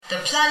The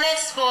Planet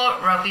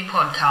Sport Rugby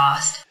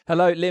Podcast.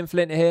 Hello, Liam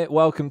Flint here.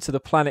 Welcome to the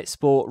Planet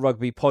Sport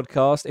Rugby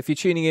Podcast. If you're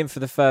tuning in for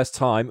the first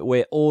time,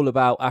 we're all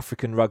about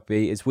African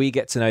rugby as we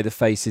get to know the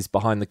faces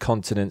behind the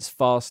continent's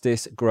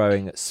fastest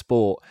growing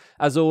sport.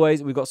 As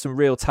always, we've got some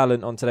real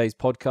talent on today's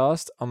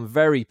podcast. I'm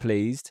very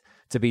pleased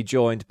to be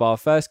joined by our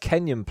first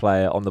Kenyan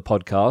player on the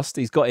podcast.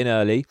 He's got in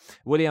early.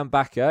 Willy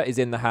Ambaka is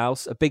in the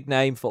house, a big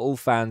name for all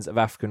fans of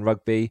African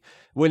rugby.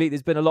 Willy,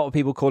 there's been a lot of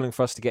people calling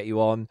for us to get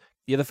you on.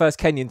 You're the first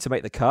Kenyan to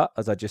make the cut,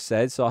 as I just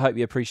said, so I hope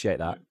you appreciate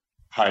that.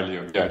 Hi,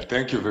 Liam. Yeah,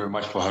 thank you very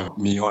much for having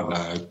me on.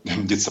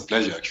 It's a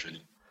pleasure,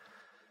 actually.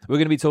 We're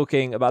going to be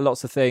talking about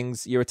lots of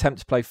things. Your attempt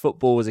to play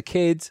football as a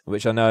kid,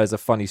 which I know has a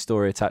funny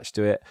story attached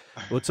to it.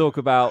 We'll talk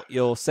about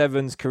your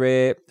sevens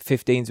career,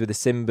 15s with the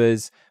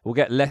Simbas. We'll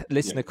get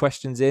listener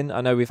questions in.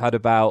 I know we've had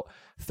about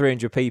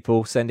 300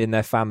 people send in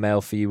their fan mail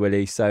for you,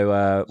 Willy.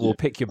 So we'll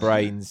pick your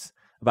brains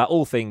about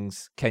all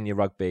things Kenya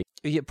rugby.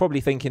 You're probably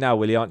thinking now,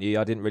 Willy, aren't you?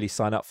 I didn't really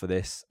sign up for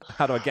this.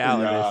 How do I get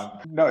out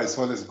of this? No, it's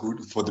always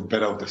good for the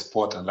better of the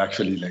sport and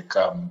actually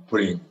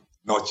putting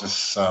not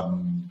just,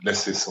 let's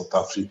say, South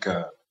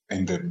Africa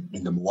in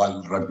the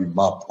world rugby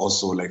map,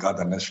 also like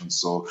other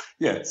nations. So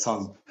yeah, it's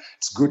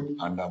good,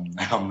 and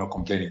I'm not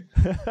complaining.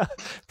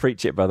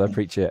 Preach it, brother,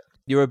 preach it.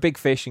 You're a big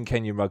fish in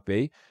Kenyan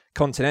rugby,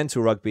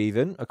 continental rugby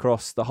even,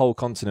 across the whole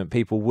continent.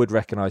 People would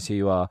recognise who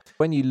you are.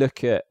 When you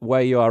look at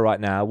where you are right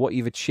now, what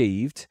you've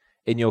achieved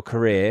in your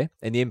career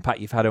and the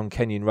impact you've had on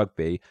Kenyan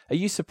rugby, are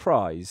you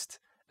surprised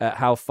at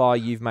how far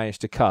you've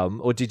managed to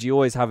come, or did you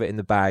always have it in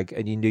the bag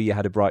and you knew you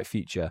had a bright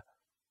future?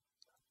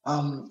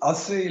 I'll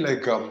say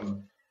if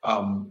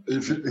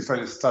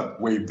I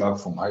start way back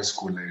from high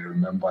school, I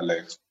remember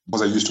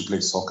because I used to play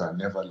soccer, I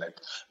never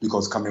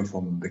because coming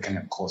from the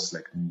Kenyan coast,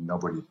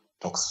 nobody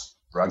talks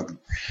rugby.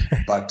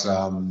 But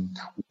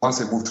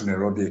once I moved to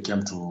Nairobi, I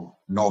came to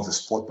know the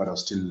sport, but I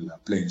was still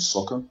playing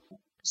soccer.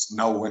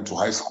 Now went to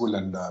high school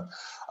and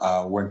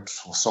went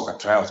for soccer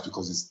tryouts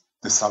because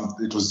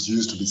it was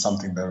used to be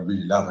something that I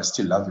really love. I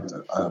still love it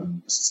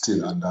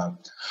still. And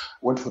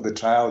went for the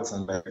tryouts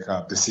and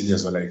the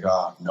seniors were like,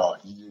 no,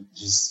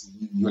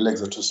 your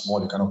legs are too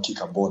small. You cannot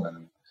kick a ball.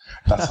 And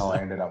that's how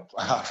I ended up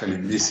actually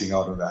missing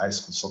out on the high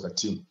school soccer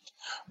team.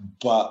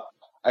 But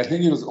I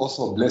think it was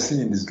also a blessing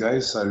in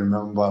disguise. I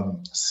remember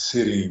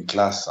sitting in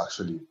class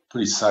actually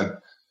pretty sad,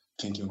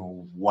 thinking,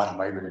 what am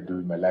I going to do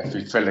in my life?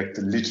 It felt like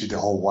literally the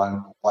whole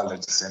world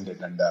had just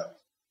ended. And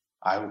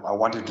I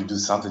wanted to do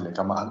something.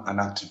 I'm an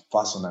active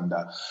person, and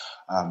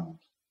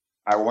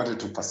I wanted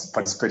to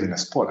participate in a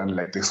sport.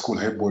 And the school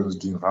head boy was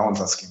doing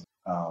rounds asking,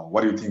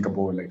 what do you think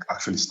about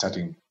actually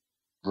starting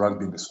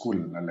rugby in the school?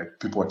 And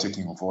people were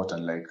taking a vote,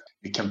 and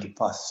it came to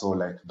pass. So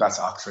that's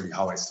actually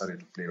how I started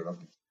to play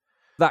rugby.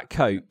 That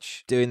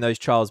coach doing those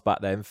trials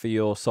back then for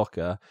your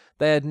soccer,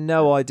 they had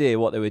no idea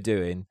what they were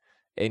doing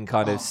in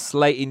kind of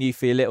slating you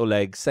for your little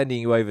legs,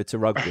 sending you over to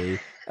rugby,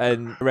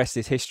 and the rest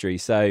is history.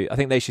 So I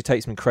think they should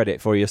take some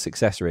credit for your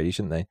success, really,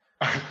 shouldn't they?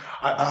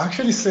 I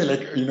actually say,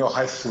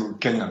 high school,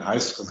 Kenyan high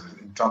school,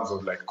 in terms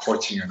of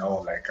coaching and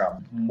all,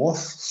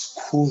 most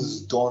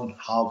schools don't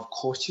have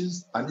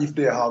coaches. And if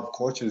they have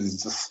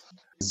coaches,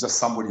 it's just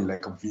somebody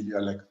a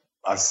video,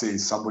 I say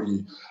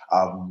somebody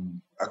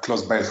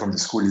close by from the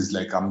school is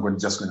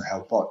just going to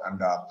help out.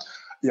 And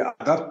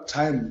at that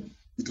time,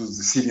 it was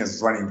the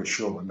seniors running the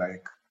show. And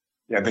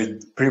they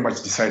pretty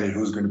much decided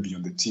who's going to be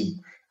on the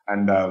team.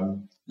 And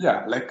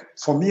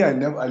for me,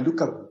 I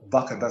look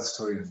back at that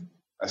story and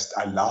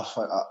I laugh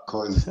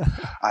because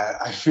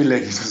I feel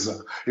like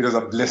it was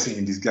a blessing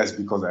in disguise,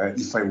 because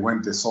if I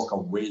went the soccer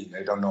way,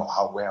 I don't know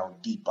where I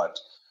would be. But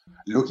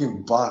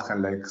looking back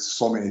and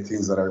so many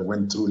things that I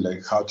went through,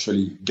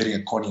 actually getting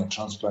a cornea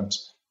transplant,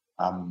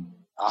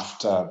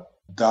 after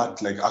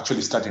that,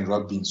 actually starting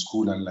rugby in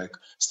school and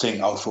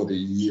staying out for the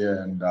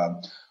year and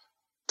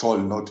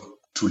told not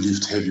to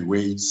lift heavy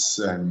weights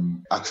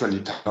and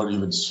actually cannot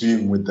even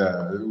swim with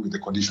the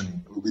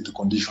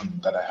condition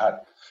that I had.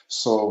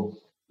 So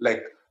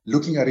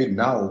looking at it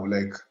now,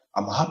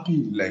 I'm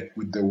happy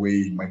with the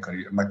way my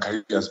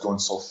career has gone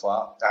so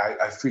far.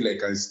 I feel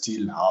like I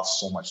still have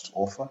so much to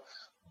offer,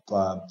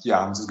 but yeah,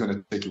 I'm just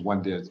gonna take it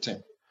one day at a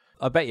time.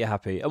 I bet you're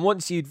happy. And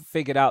once you'd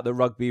figured out that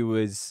rugby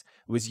was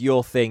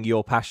your thing,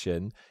 your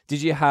passion,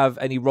 did you have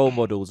any role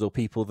models or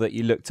people that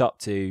you looked up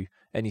to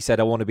and you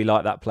said, I want to be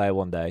like that player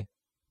one day?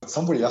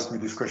 Somebody asked me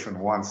this question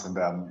once, and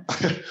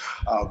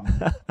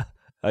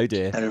oh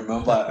dear. I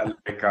remember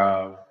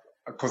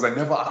because I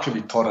never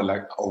actually thought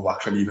of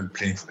actually even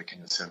playing for the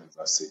Kenya Sevens.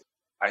 I say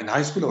in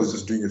high school I was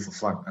just doing it for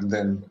fun, and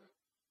then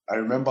I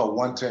remember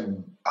one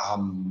time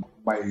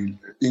my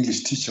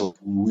English teacher,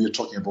 we were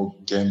talking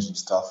about games and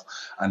stuff,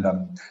 and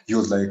he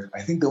was like,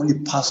 I think the only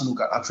person who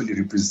can actually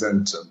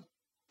represent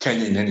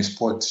Kenya in any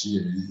sport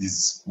here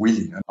is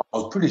Willy, and I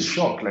was pretty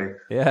shocked.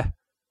 Yeah,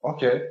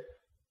 okay.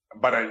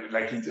 But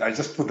I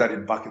just put that in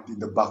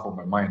the back of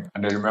my mind.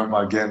 And I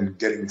remember again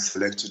getting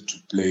selected to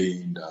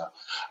play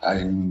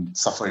in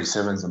Safari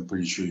Sevens. I'm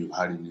pretty sure you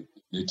had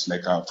it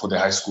for the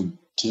high school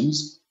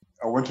teams.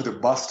 I went to the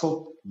bus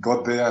stop,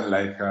 got there,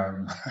 like,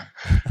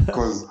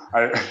 because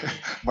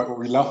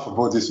we laugh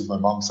about this with my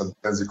mom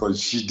sometimes because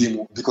she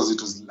didn't, because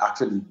it was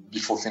actually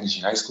before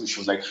finishing high school. She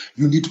was like,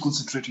 you need to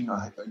concentrate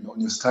on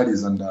your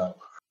studies. And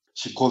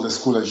she called the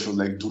school and she was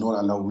like, do not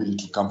allow Willy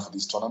to come for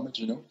this tournament,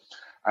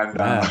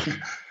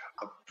 And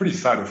pretty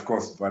sad, of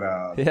course, but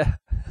yeah.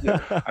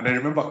 And I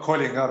remember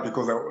calling her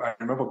because I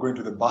remember going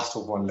to the bus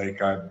stop on like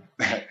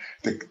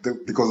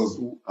because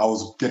I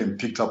was getting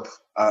picked up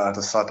at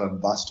a certain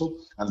bus stop,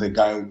 and the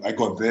guy I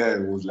got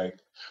there was like,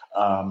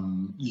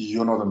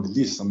 "You're not on the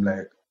list." I'm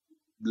like,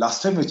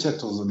 "Last time I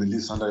checked, I was on the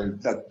list,"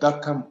 and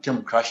that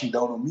came crashing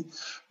down on me.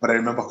 But I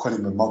remember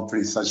calling my mom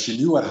pretty sad. She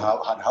knew what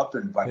had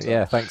happened, but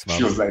yeah, thanks, Mom.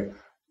 She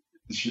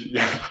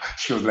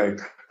was like,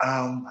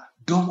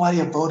 don't worry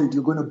about it.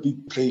 You're going to be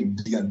playing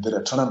bigger and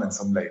better tournaments.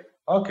 I'm like,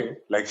 okay.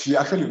 Like she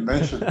actually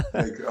mentioned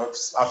like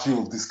a few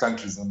of these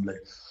countries. I'm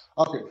like,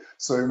 okay.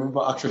 So I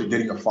remember actually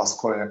getting a first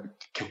caller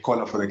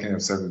for the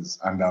Kenyan Sevens.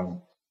 And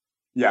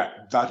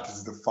that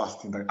is the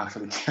first thing that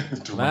actually came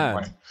into my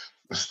mind.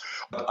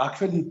 But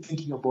actually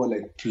thinking about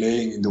like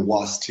playing in the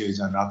world stage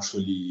and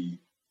actually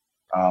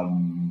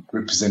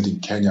representing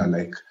Kenya,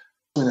 like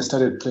when I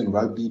started playing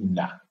rugby,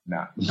 nah,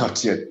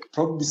 not yet.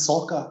 Probably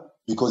soccer,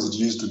 because it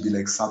used to be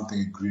like something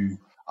I grew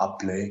up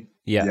playing.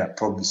 Yeah,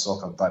 probably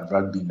soccer, but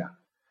rugby, nah.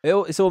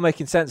 It's all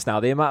making sense now.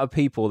 The amount of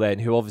people then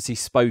who obviously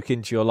spoke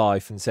into your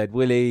life and said,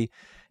 Willy,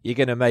 you're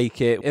going to make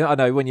it. I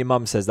know when your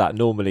mum says that,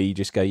 normally you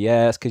just go,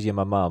 yeah, it's because you're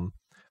my mum.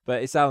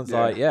 But it sounds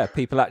like,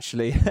 people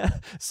actually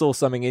saw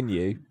something in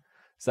you.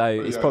 So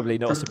it's probably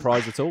not a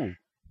surprise at all.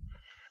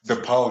 The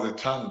power of the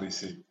tongue, they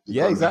say.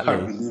 Yeah, exactly. I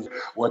believe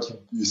what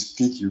you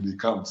speak, you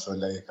become. So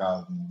like,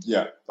 I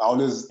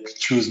always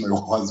choose my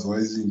words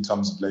wisely in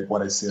terms of like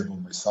what I say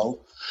about myself,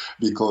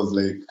 because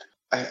like,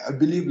 I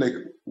believe like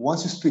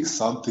once you speak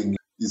something,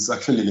 it's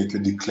actually like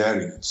you're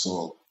declaring it.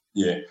 So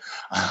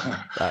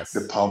that's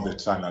the power of the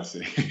tongue, I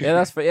say.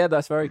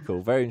 that's very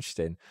cool. Very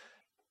interesting.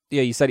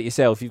 Yeah, you said it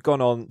yourself. You've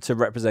gone on to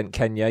represent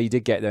Kenya. You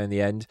did get there in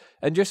the end.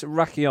 And just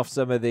racking off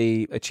some of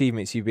the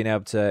achievements you've been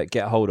able to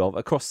get hold of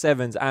across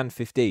 7s and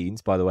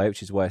 15s, by the way,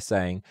 which is worth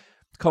saying.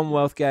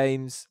 Commonwealth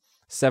Games,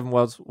 7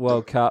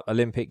 World Cup,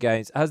 Olympic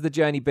Games. Has the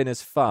journey been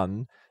as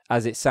fun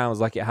as it sounds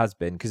like it has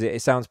been? Because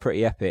it sounds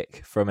pretty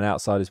epic from an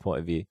outsider's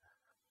point of view.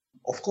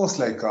 Of course,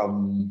 like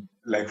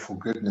for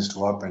greatness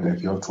to happen,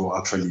 like you have to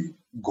actually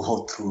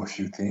go through a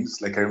few things.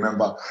 Like I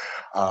remember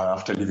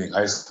after leaving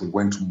high school,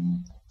 went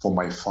for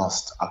my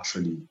first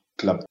actually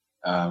club.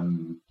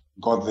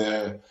 Got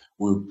there,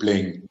 we were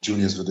playing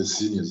juniors with the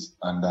seniors,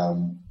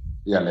 and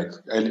like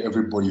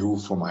everybody who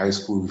from high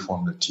school we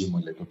formed a team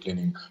and like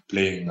we're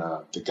playing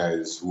the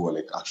guys who were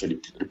like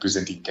actually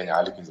representing Kenya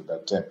Harlequins at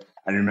that time.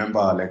 I remember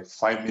like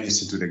 5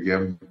 minutes into the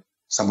game,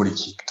 somebody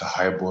kicked a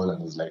high ball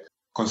and was like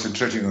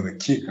concentrating on the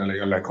kick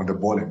and like on the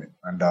ball in it.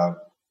 And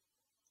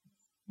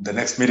the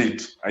next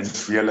minute, I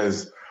just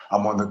realized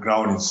I'm on the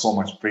ground in so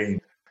much pain.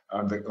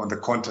 On the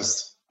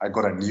contest, I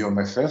got a knee on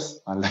my face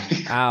and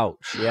like,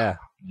 ouch, yeah.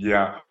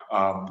 Yeah,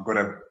 got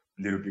a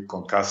little bit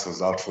concussed. I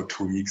was out for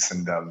 2 weeks,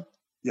 and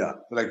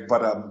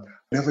but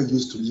never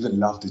used to even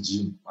love the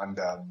gym. And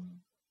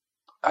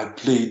I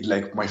played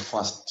like my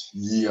first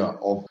year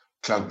of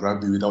club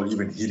rugby without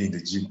even hitting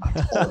the gym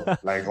at all.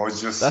 Like I was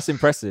just. That's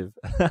impressive.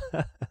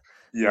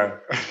 Yeah.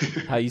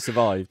 How you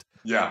survived?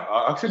 Yeah,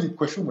 I actually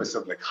questioned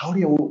myself, like how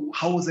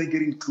was I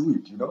getting through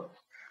it,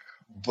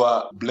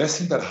 But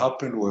blessing that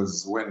happened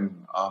was when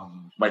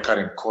my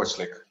current coach,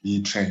 like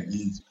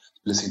he's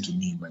blessing to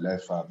me in my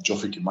life,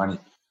 Geoffrey Kimani,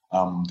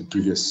 the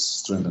previous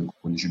strength and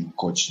conditioning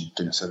coach in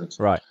Kenya Sevens,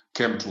 right,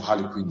 came to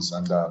Harlequins,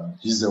 and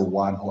he's the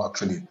one who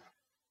actually,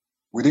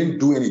 we didn't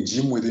do any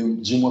gym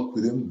work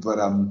with him, but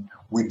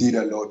we did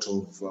a lot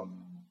of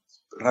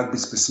rugby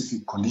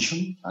specific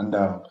conditioning, and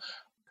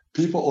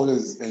people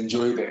always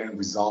enjoy the end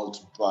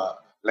result, but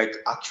like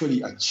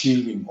actually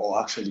achieving or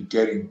actually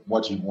getting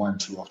what you want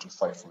to have to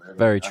fight forever.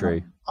 Very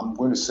true. I'm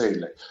going to say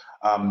like,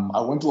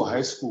 I went to a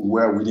high school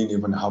where we didn't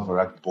even have a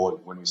rugby ball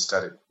when we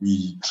started.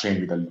 We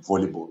trained with a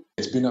volleyball.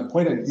 It's been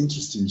quite an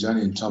interesting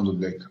journey in terms of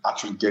like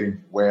actually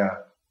getting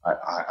where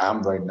I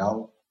am right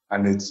now.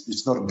 And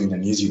it's not been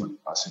an easy one,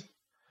 I think.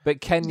 But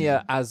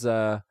Kenya as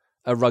a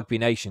rugby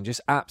nation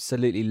just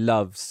absolutely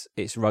loves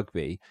its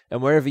rugby.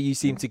 And wherever you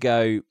seem to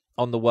go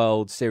on the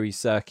World Series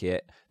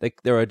circuit,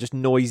 there are just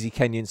noisy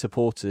Kenyan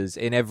supporters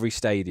in every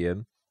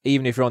stadium.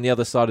 Even if you're on the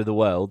other side of the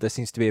world, there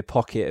seems to be a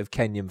pocket of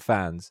Kenyan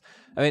fans.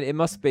 I mean, it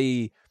must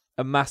be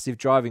a massive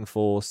driving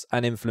force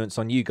and influence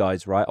on you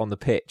guys, right, on the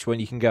pitch, when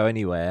you can go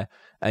anywhere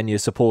and your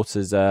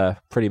supporters are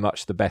pretty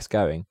much the best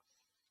going.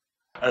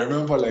 I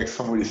remember like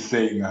somebody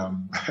saying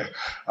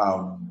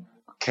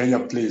Kenya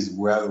plays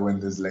well when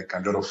there's like a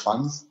lot of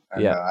fans.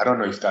 And I don't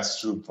know if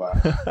that's true,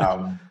 but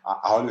I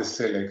always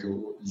say like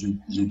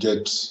you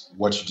get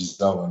what you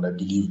deserve, and I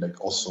believe like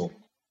also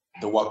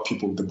the work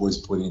the boys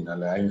put in.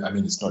 And I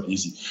mean, it's not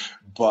easy,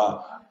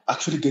 but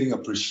actually getting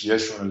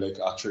appreciation and like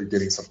actually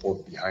getting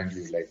support behind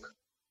you, like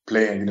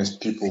playing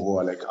against people who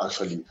are like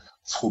actually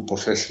full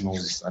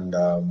professionals, and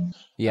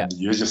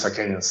you're just a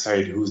Kenyan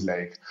side who's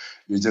like,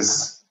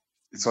 it's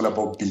all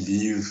about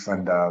belief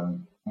and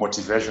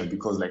motivation,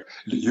 because like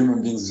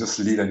human beings just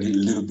need a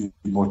little bit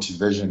of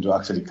motivation to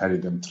actually carry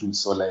them through.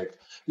 So like,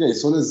 yeah,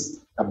 it's always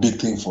a big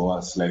thing for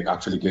us, like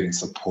actually getting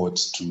support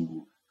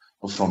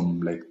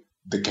from like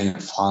the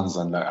Kenyan fans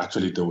and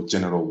actually the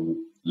general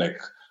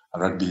like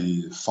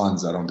rugby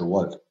fans around the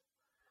world.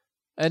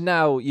 And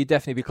now you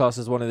definitely be classed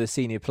as one of the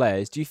senior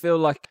players. Do you feel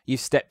like you've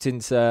stepped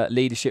into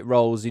leadership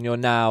roles and you're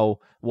now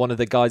one of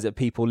the guys that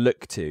people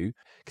look to?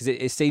 Because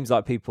it seems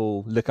like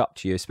people look up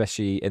to you,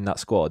 especially in that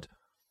squad.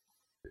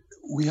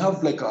 We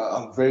have like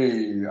a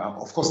very,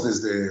 of course,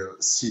 there's the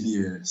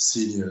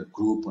senior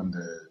group and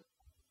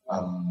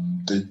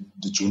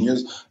the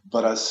juniors,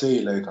 but I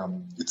say like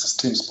it's a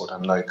team sport,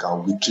 and like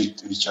we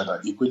treat each other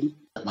equally.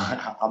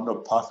 I'm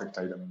not perfect.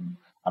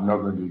 I'm not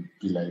going to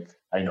be like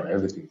I know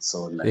everything.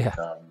 So like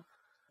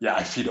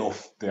I feed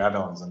off the other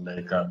ones, and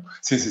like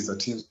since it's a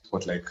team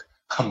sport, like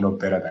I'm not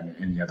better than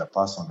any other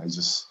person. I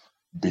just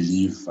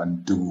believe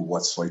and do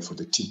what's right for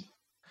the team.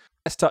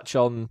 Let's touch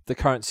on the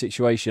current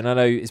situation. I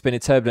know it's been a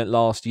turbulent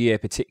last year,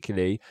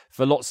 particularly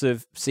for lots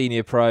of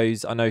senior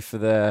pros. I know for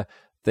the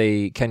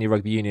Kenya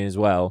Rugby Union as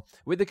well.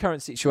 With the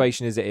current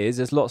situation as it is,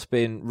 there's lots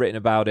been written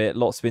about it,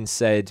 lots been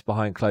said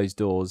behind closed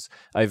doors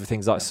over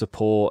things like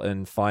support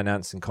and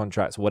finance and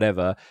contracts,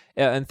 whatever.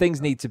 And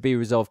things need to be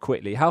resolved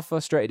quickly. How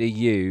frustrated are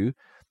you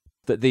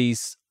that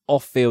these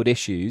off-field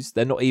issues,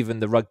 they're not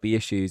even the rugby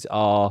issues,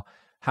 are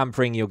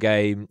hampering your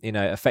game,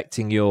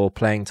 affecting your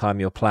playing time,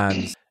 your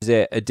plans? Is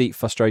it a deep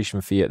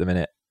frustration for you at the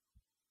minute?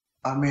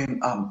 I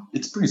mean,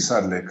 it's pretty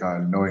sad, like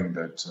knowing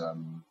that,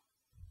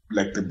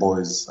 like the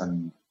boys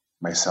and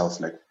myself,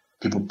 like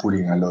people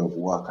putting a lot of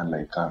work, and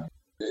like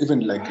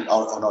even like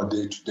on our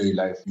day-to-day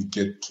life, we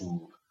get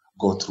to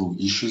go through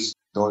issues.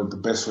 The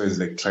best way is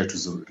like try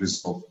to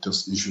resolve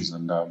those issues.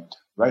 And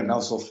right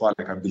now, so far,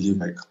 like I believe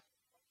like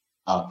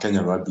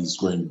Kenya Rugby is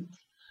doing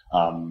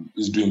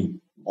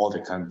all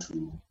they can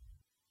to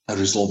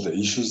resolve the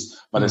issues.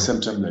 But at the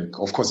same time, like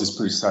of course, it's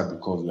pretty sad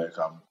because like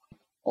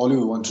all we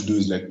want to do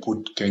is like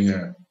put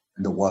Kenya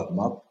in the world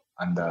map,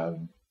 and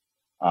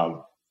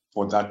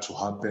for that to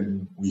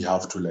happen, we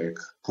have to like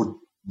put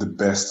the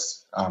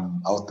best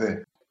out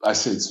there. I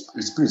say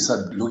it's pretty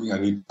sad looking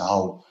at it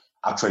how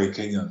actually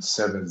Kenya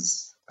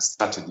Sevens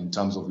started in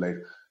terms of like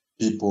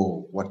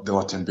people, what they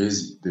were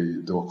Tembezi,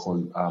 they were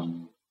called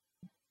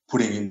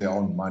putting in their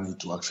own money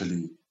to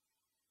actually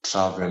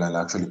travel and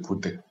actually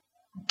put the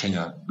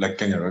Kenya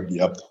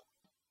Rugby up.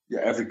 Yeah,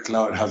 every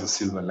cloud has a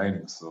silver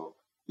lining. So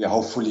yeah,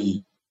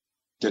 hopefully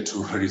get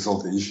to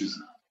resolve the issues.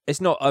 It's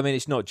not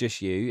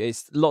just you.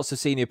 It's lots of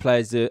senior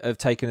players that have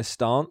taken a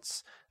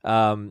stance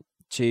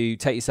to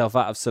take yourself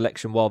out of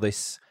selection while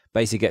this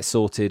basically gets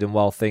sorted and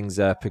while things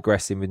are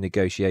progressing with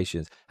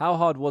negotiations. How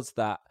hard was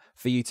that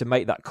for you to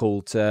make that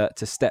call to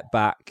step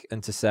back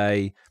and to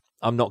say,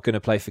 I'm not going to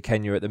play for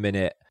Kenya at the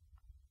minute?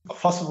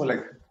 First of all,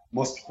 like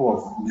most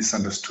people have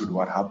misunderstood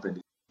what happened.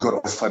 You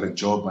got offered a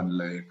job and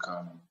like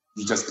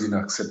you just didn't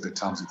accept the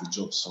terms of the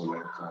job. So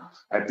like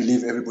I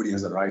believe everybody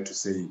has a right to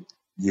say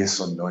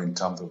yes or no in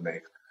terms of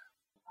like.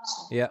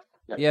 Yeah,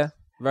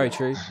 very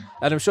true.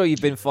 And I'm sure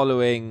you've been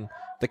following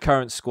the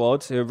current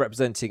squad who are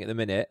representing at the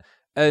minute.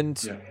 And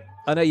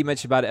I know you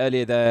mentioned about it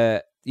earlier.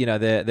 They're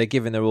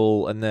giving their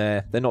all and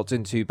they're not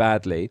doing too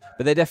badly,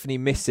 but they're definitely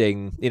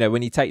missing.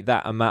 When you take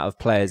that amount of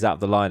players out of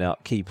the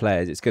lineup, key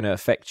players, it's going to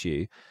affect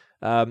you.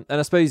 And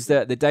I suppose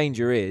that the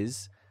danger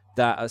is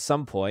that at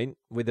some point,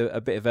 with a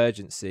bit of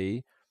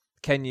urgency,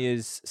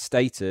 Kenya's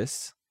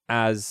status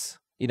as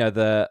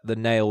the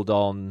nailed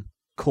on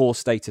core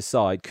status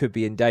side could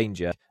be in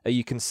danger. Are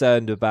you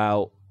concerned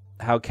about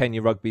how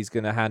Kenya Rugby is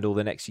going to handle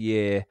the next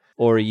year,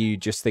 or are you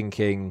just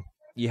thinking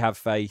you have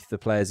faith the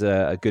players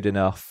are good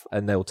enough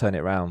and they'll turn it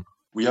around?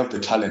 We have the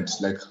talent.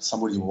 Like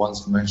somebody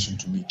once mentioned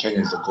to me,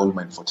 Kenya is a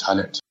goldmine for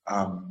talent.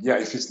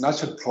 If it's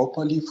nurtured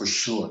properly, for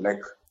sure.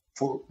 Like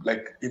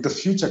in the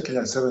future,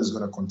 Kenya 7 is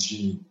going to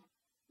continue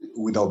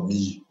without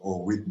me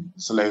or with me.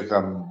 So like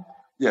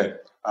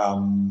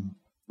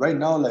right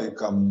now, like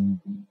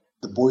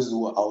the boys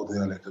who are out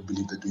there, like I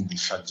believe they're doing the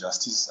shot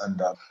justice, and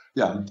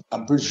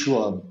I'm pretty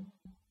sure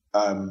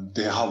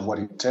they have what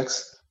it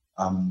takes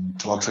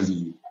to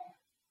actually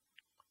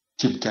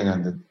keep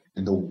Kenya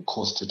in the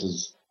core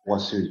status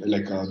World Series,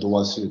 the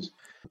World Series.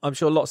 I'm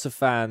sure lots of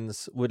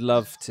fans would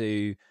love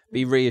to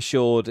be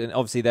reassured, and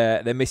obviously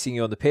they're missing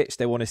you on the pitch.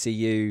 They want to see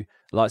you,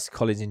 like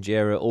Collins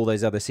Injera, all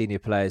those other senior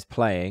players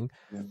playing.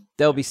 Yeah.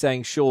 They'll be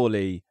saying,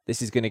 surely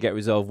this is going to get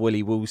resolved.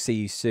 Willy, we'll see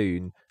you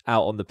soon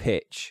out on the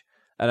pitch.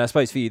 And I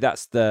suppose for you,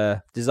 that's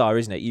the desire,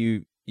 isn't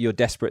it? You're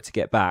desperate to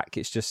get back.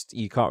 It's just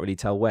you can't really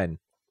tell when.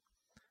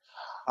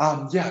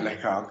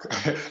 Like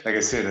I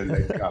said,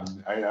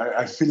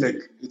 I feel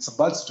like it's a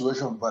bad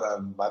situation, but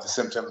at the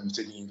same time, I'm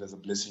taking it as a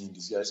blessing in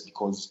disguise,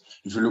 because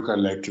if you look at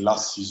like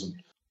last season,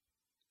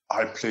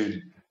 I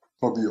played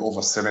probably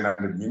over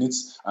 700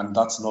 minutes, and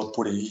that's not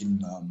putting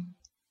in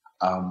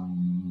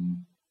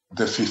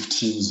the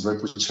 15s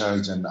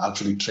repechage and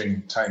actually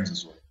training times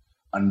as well.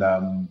 And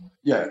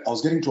I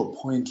was getting to a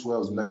point where I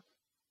was like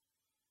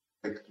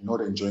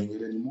not enjoying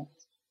it anymore.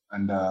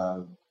 And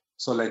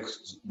so like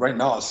right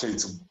now I'll say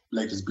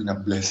it's been a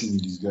blessing in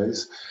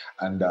disguise.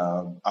 And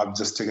I've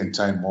just taken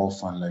time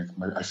off and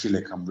like I feel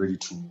like I'm ready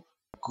to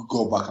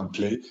go back and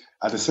play.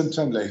 At the same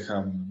time, like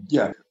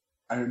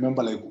I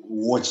remember like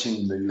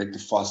watching like the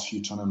first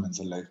few tournaments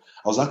and like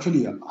I was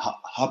actually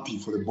happy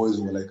for the boys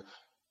who were like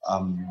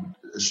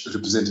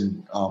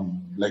representing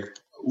like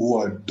who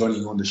are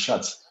donning on the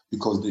shirts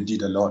because they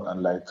did a lot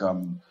and like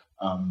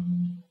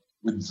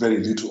with very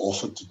little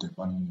offered to them.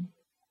 And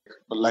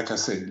but like I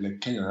said,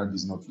 like Kenya Rugby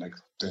is not like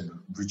the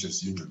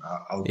richest union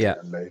out there.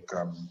 And like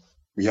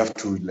we have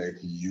to like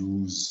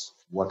use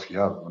what we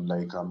have and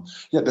like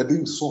they're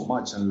doing so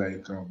much and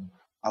like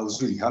I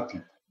was really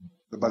happy.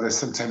 But at the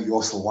same time, you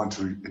also want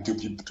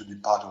people to be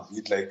part of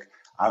it. Like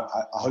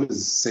I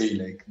always say,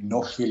 like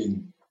no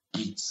feeling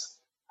beats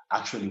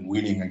actually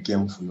winning a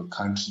game for your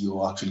country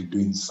or actually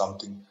doing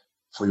something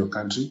for your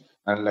country.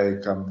 And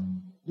like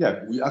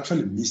we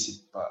actually miss it,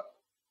 but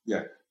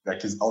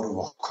like it's out of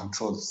our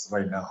controls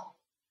right now.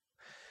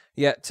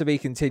 Yeah, to be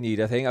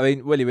continued, I think. I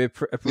mean, Willie, we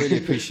really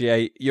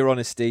appreciate your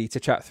honesty to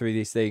chat through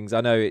these things.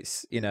 I know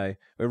it's, we're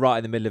right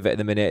in the middle of it at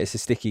the minute. It's a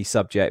sticky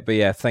subject, but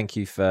yeah, thank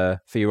you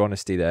for your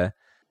honesty there.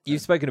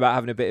 You've spoken about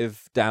having a bit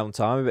of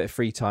downtime, a bit of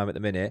free time at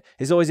the minute.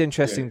 It's always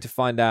interesting to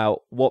find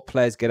out what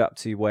players get up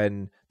to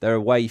when they're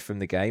away from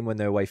the game, when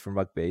they're away from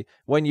rugby,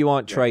 when you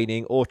aren't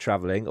training or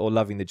travelling or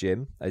loving the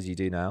gym, as you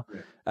do now.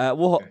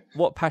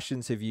 What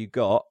passions have you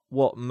got?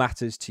 What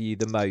matters to you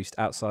the most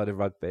outside of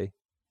rugby?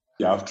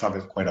 Yeah, I've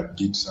travelled quite a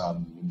bit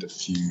in the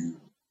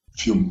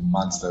few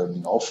months that I've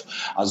been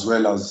off, as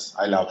well as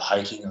I love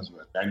hiking as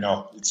well. I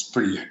know it's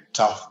pretty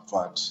tough,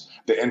 but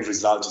the end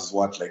result is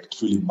what like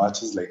really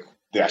matters, like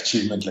the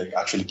achievement, like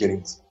actually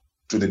getting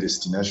to the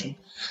destination.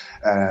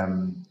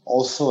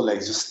 Also, like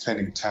just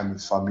spending time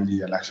with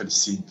family and actually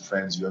seeing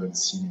friends you haven't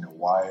seen in a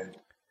while.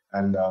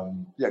 And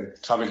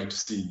traveling to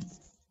see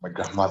my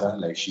grandmother,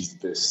 like she's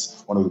the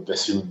best, one of the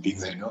best human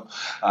beings I know.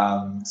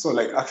 So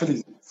like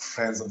actually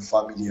friends and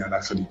family and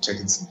actually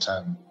taking some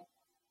time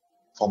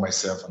for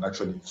myself and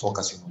actually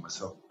focusing on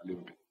myself a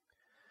little bit.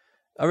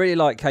 I really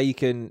like how you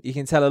can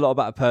tell a lot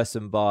about a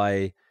person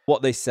by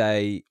what they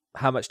say,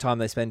 how much time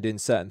they spend doing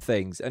certain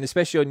things. And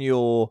especially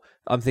on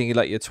I'm thinking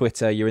like your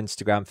Twitter, your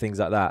Instagram, things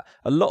like that.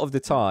 A lot of the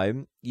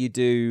time you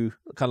do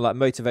kind of like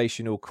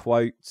motivational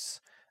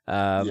quotes,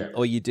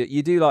 or you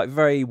do like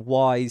very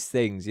wise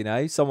things,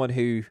 someone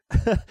who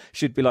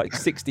should be like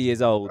 60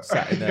 years old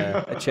sat in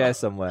a chair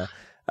somewhere.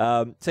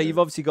 So you've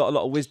obviously got a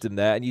lot of wisdom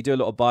there and you do a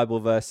lot of Bible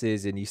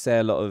verses and you say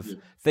a lot of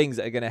things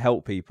that are going to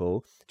help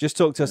people. Just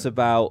talk to us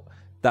about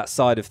that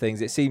side of things.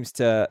 It seems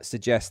to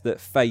suggest that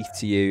faith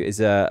to you is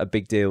a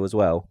big deal as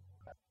well.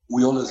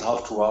 We always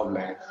have to have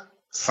like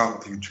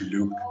something to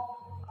look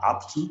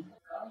up to.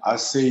 I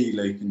say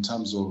like in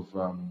terms of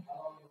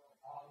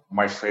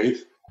my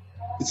faith,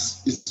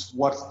 it's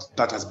what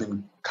that has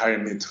been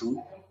carrying me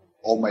through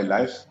all my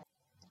life.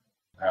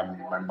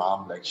 My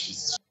mom, like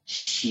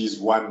she's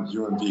one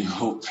human being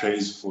who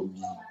prays for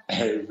me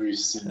every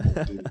single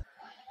day.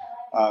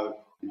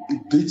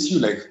 It beats you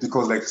like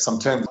because like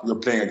sometimes you're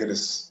playing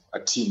against a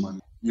team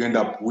and you end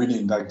up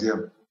winning that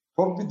game.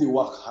 Probably they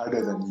work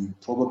harder than you.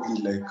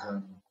 Probably like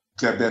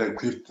they're better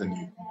equipped than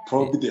you.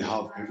 Probably they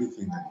have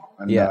everything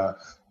than you. And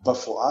but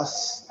for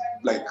us,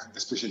 like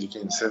especially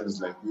Kenya Sevens,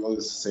 like we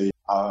always say,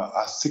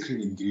 our secret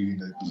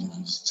ingredient, I believe,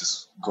 is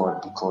just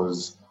God.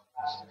 Because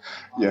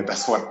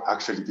that's what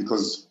actually.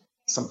 Because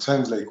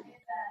sometimes like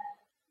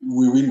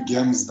we win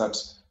games that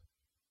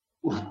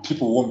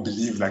people won't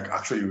believe like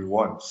actually we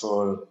won.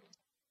 So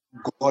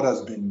God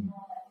has been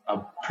a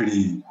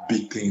pretty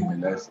big thing in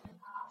my life.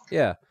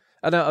 Yeah,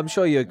 and I'm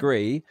sure you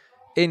agree.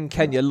 In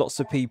Kenya, lots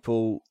of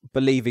people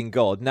believe in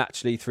God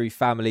naturally through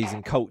families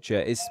and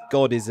culture.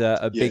 God is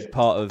a big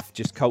part of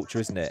just culture,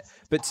 isn't it?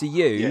 But to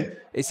you,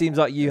 it seems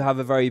like you have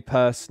a very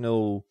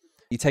personal,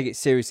 you take it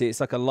seriously.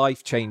 It's like a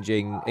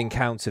life-changing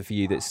encounter for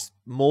you that's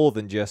more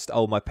than just,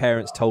 my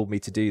parents told me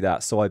to do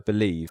that, so I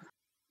believe.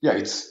 Yeah,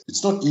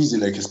 it's not easy,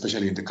 like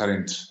especially in the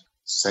current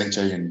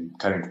century and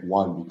current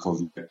world,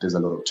 because there's a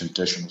lot of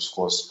temptation, of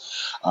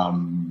course.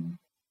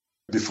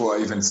 Before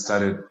I even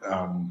started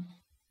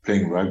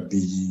playing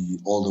rugby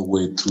all the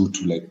way through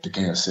to like the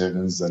Kenya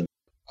Sevens, and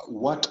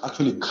what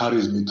actually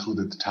carries me through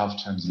the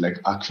tough times,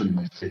 like actually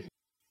my faith,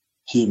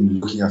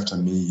 him looking after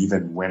me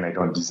even when I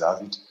don't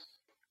deserve it.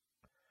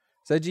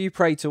 So do you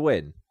pray to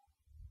win?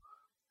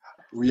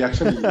 We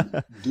actually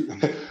do,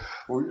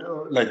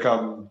 like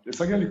it's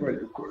actually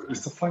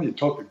it's a funny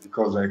topic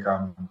because like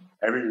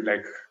every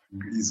like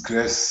His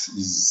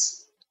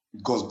grace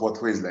goes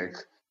both ways, like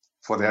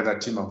for the other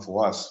team and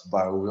for us,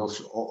 but we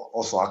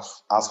also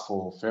ask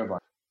for favor.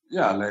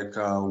 Yeah, like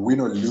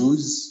win or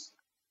lose,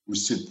 we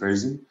still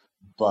praise him,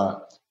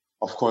 but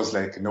of course,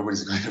 like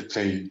nobody's going to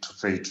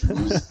pray to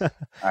lose.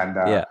 And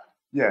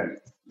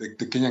like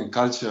the Kenyan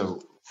culture,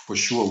 for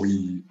sure,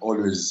 we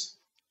always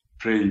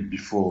pray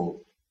before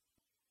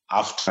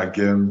after a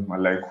game,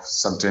 like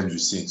sometimes you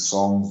sing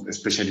songs,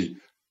 especially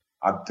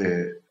at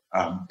the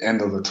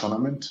end of the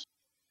tournament.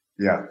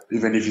 Yeah,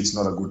 even if it's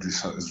not a good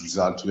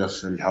result, we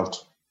actually have to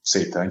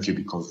say thank you,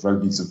 because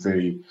rugby is a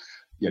very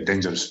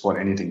dangerous sport.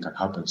 Anything can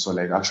happen. So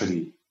like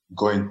actually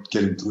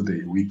getting through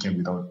the weekend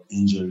without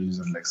injuries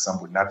and like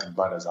nothing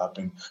bad has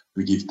happened,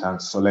 we give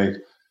thanks. So like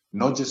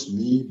not just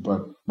me,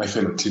 but my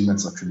fellow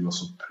teammates actually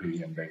also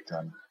pray, and like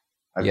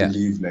I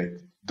believe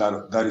like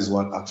that is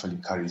what actually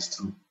carries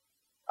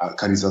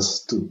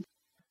us through.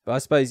 But I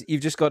suppose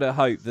you've just got to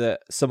hope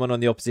that someone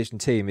on the opposition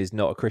team is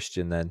not a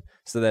Christian then.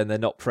 So then they're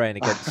not praying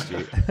against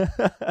you.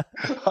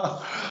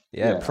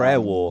 Prayer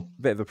war.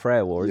 A bit of a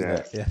prayer war, isn't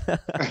it? Yeah.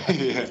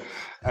 Yeah.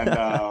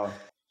 And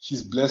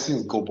his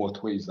blessings go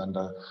both ways. And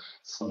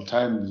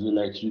sometimes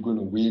you're going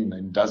to win,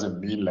 and it doesn't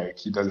mean like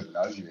he doesn't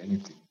love you,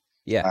 anything.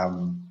 Yeah.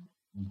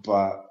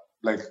 But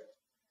like,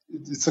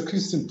 it's a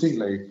Christian thing.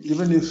 Like,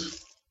 even if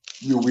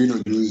you win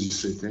or lose, you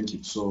say thank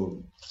you.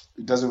 So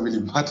it doesn't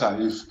really matter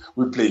if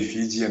we play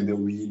Fiji and they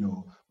win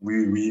or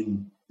we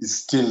win. He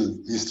still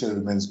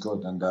remains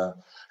God. And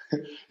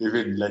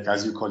even like,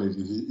 as you call it,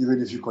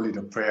 even if you call it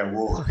a prayer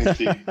war, I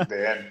think in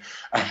the end,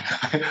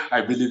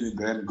 I believe in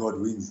the end God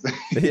wins.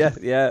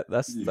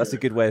 That's a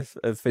good way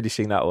of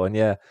finishing that one.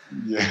 Yeah.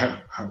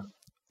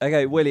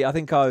 Okay, Willy, I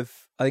think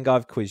I've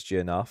quizzed you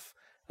enough.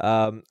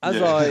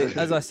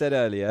 As I said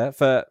earlier,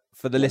 for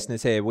the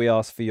listeners here, we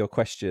asked for your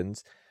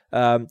questions.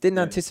 Didn't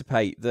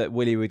anticipate that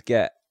Willy would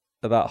get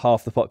about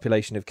half the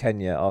population of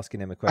Kenya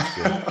asking him a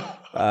question.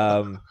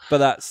 But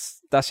that's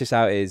just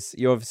how it is.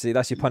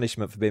 That's your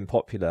punishment for being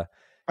popular.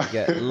 You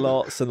get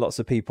lots and lots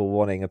of people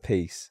wanting a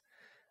piece.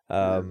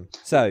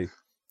 So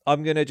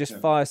I'm going to just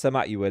fire some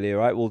at you, Willy. All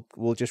right,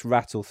 we'll just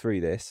rattle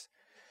through this.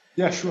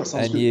 Yeah, sure.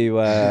 Sounds and good. You,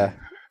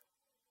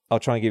 I'll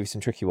try and give you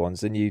some tricky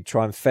ones, and you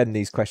try and fend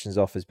these questions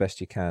off as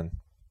best you can.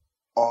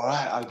 All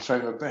right, I'll try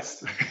my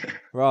best.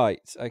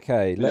 Right.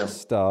 Okay. Let's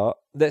start.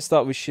 Let's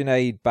start with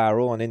Sinead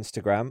Barrel on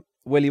Instagram.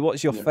 Willy,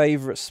 what's your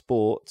favourite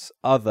sport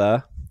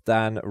other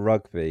than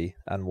rugby,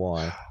 and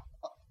why?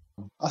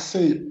 I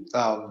say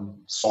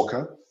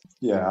soccer.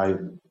 Yeah, I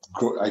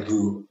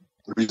grew.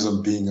 The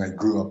reason being, I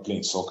grew up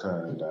playing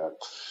soccer, and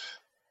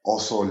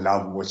also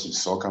love watching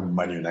soccer.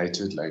 Man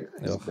United, like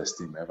it's the best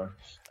team ever.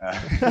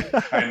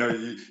 I know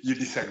you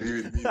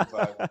disagree with me,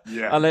 but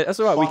yeah, that's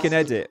all right. We can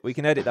edit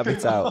that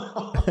bit out.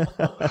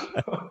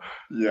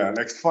 Yeah,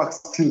 like facts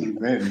still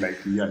remain. Like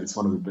it's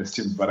one of the best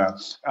teams. But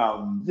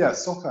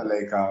soccer.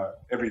 Like I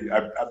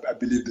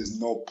believe there's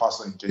no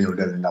person in Kenya who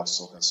doesn't love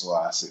soccer. So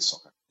I say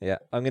soccer. Yeah,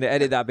 I'm going to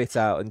edit that bit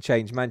out and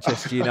change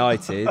Manchester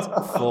United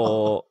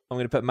I'm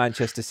going to put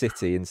Manchester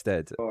City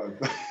instead.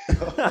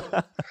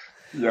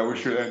 Yeah, we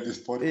should end this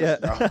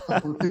podcast now.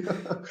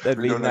 There'd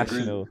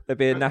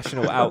be a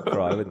national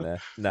outcry, wouldn't there?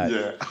 No.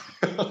 Yeah.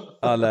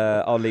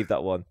 I'll leave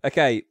that one.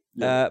 Okay.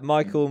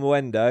 Michael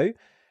Mwendo,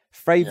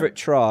 favorite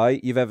try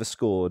you've ever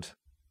scored?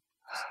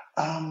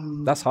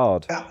 That's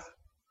hard.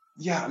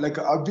 Yeah, like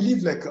I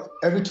believe like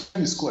every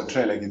time you score a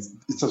try, like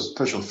it's a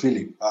special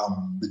feeling.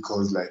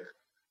 Because like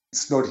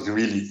it's not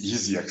really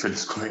easy actually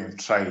scoring a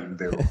try in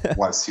the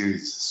World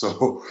Series.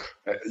 So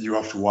you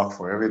have to work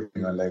for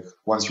everything. And like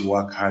once you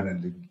work hard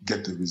and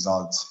get the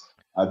results,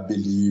 I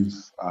believe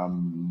it's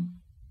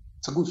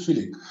a good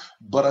feeling.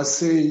 But I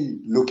say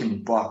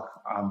looking back,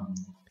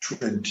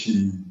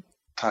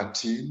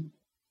 2013,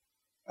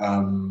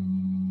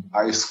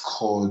 I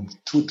scored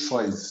 2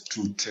 tries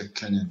to take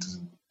Kenya to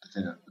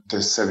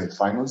the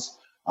semi-finals.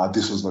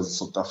 This was versus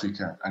South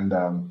Africa. And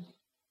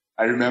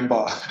I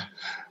remember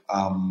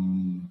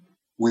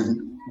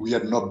we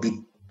had not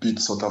beat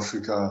South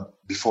Africa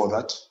before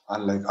that,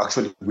 and like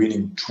actually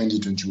winning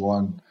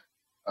 2021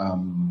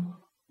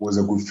 was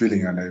a good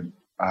feeling, and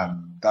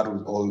that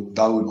would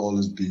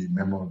always be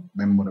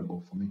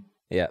memorable for me.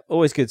 Yeah,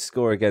 always good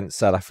score against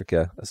South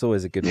Africa. That's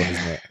always a good one,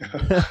 isn't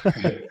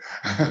it?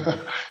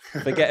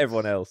 Forget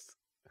everyone else.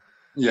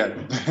 Yeah.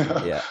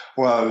 Yeah.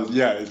 Well,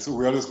 we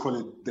always call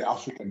it the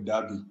African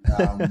derby.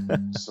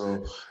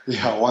 So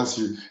once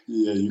you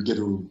get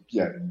to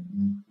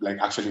like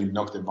actually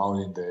knock them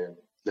out in the,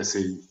 let's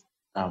say,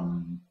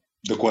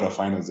 the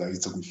quarterfinals,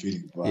 it's a good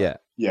feeling.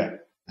 But, yeah.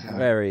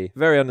 Very,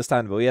 very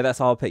understandable. Yeah, that's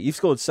a hard pick. You've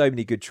scored so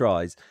many good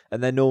tries,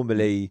 and they're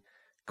normally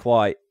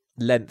quite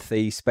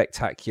lengthy,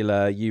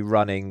 spectacular. You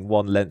running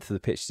one length of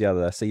the pitch to the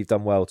other, so you've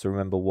done well to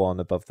remember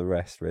one above the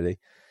rest, really.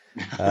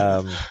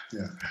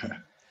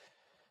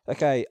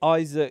 Okay,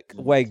 Isaac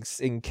Wegs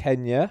in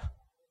Kenya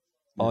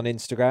on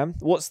Instagram.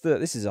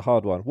 This is a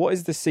hard one. What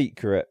is the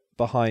secret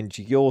behind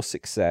your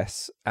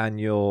success and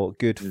your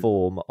good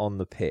form on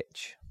the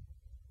pitch?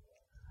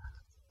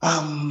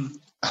 I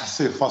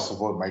say first of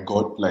all, my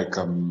God, like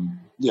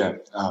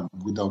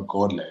without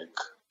God,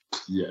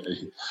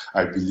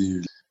 I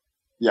believe,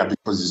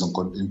 because He's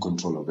in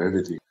control of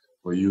everything.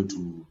 For you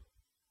to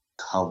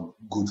have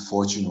good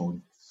fortune or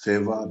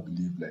favor, I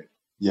believe,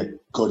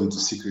 God is the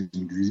secret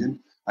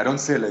ingredient. I don't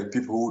say like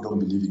people who don't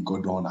believe in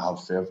God don't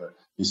have favor.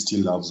 He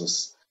still loves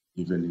us,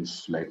 even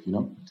if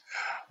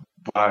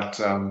But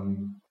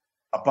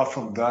apart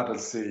from that, I'd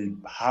say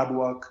hard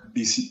work,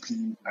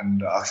 discipline,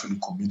 and actually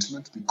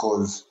commitment.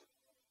 Because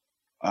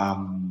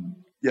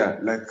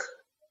like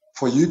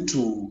for you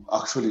to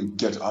actually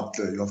get up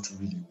there, you have to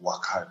really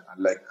work hard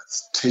and like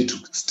stay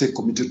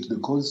committed to the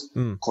cause.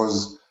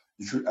 Because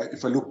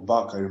if I look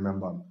back, I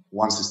remember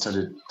once I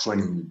started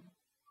training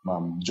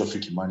with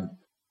Geoffrey Kimani.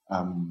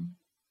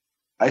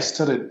 I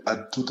started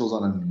at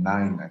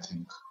 2009, I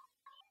think.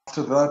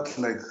 After that,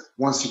 like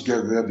once you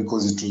get there,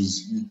 because it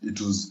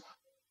was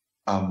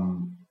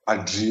a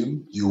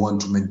dream, you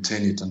want to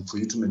maintain it, and for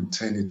you to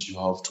maintain it, you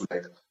have to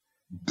like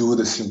do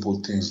the simple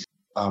things.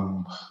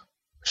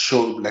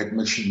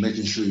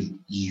 Making sure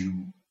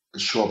you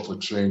show up for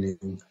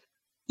training,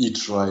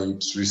 eat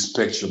right,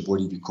 respect your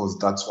body, because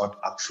that's what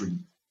actually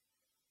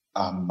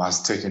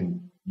has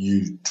taken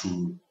you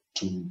to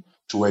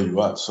where you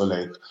are. So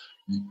like,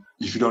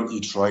 if you don't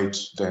eat right,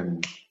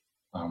 then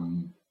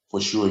for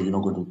sure you're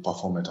not going to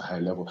perform at a high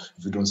level.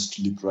 If you don't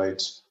sleep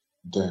right,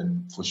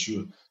 then for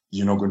sure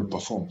you're not going to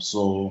perform.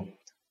 So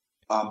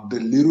the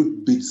little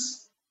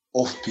bits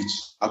off pitch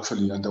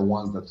actually are the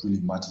ones that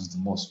really matters the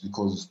most,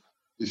 because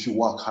if you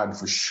work hard,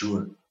 for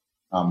sure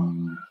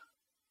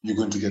you're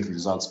going to get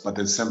results. But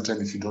at the same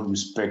time, if you don't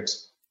respect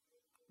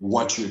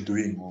what you're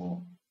doing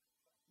or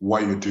why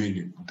you're doing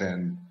it,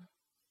 then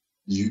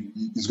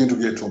it's going to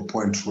get to a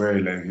point where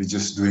like you're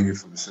just doing it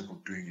for the sake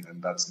of doing it,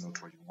 and that's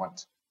not what you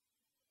want.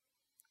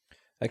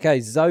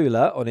 Okay,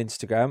 Zola on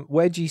Instagram,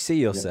 where do you see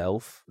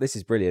yourself? This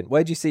is brilliant.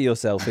 Where do you see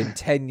yourself in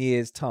 10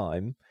 years'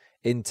 time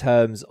in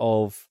terms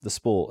of the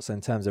sports,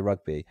 in terms of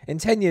rugby? In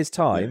 10 years'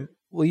 time,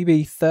 will you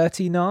be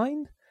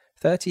 39,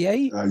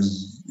 38?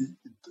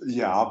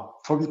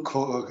 I'll probably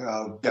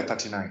call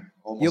 39.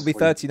 You'll be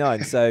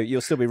 39, so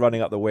you'll still be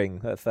running up the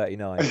wing at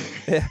 39.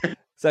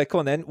 So come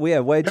on then.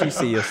 Where do you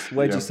see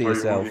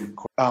yourself?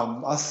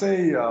 I'll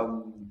say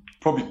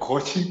probably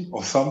coaching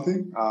or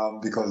something,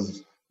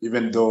 because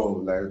even though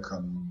like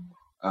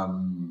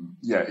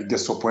it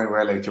gets to a point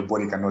where like your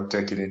body cannot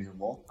take it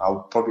anymore,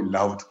 I'll probably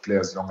love to play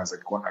as long as I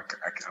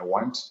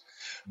want.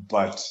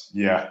 But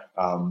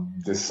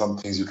there's some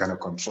things you cannot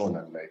control,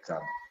 and like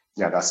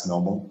that's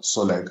normal.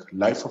 So like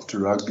life after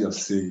rugby, I'll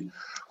say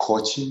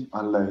coaching,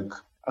 and like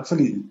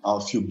actually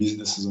a few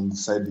businesses on the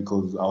side,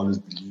 because I always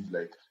believe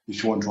like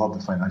if you want to have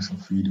the financial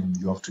freedom,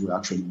 you have to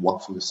actually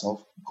work for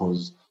yourself,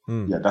 because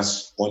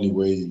that's the only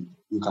way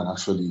you can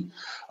actually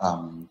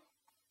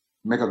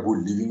make a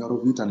good living out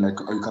of it, and like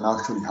you can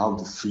actually have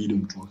the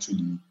freedom to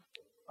actually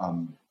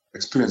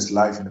experience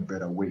life in a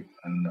better way.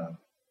 And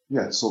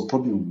so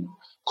probably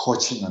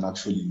coaching and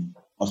actually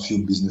a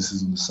few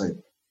businesses on the side.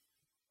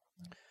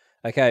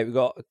 Okay,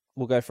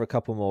 we'll go for a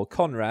couple more.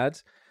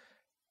 Conrad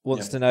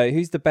wants to know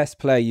who's the best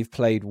player you've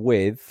played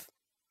with,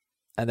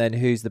 and then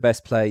who's the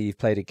best player you've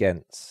played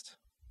against.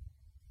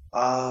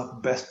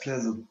 Best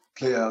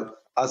player.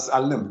 As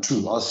I'll name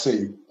two, I'll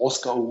say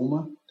Oscar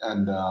Ouma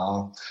and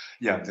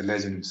the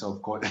legend himself.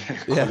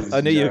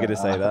 I knew you were going to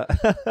say that.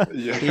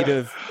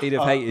 He'd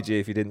have hated you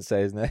if you didn't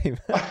say his name.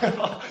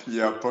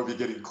 Probably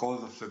getting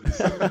calls after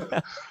this.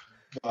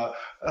 But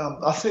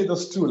I'll say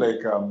those two.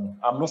 Like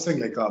I'm not saying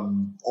like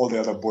all the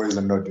other boys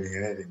are not doing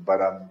anything, but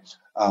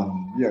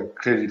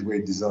credit where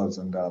it deserves.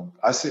 And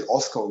I say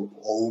Oscar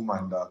Ouma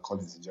and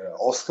Collins in general.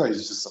 Oscar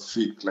is just a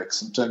freak. Like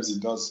sometimes he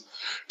does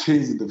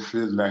things in the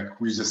field, like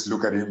we just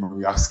look at him and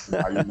we ask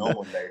him, "Are you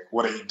normal? Like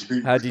what are you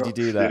doing? How did you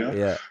do that?" You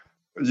know?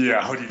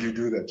 Yeah. How did you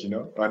do that? You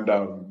know. And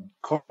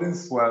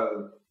Collins,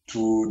 well,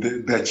 to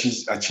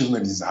the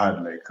achievement is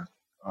hard. Like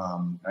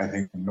I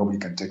think nobody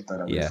can take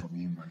that away from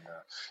him. And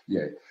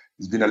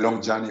it's been a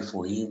long journey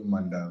for him,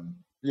 and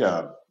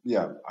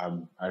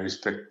I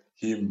respect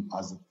him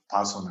as a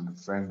person and a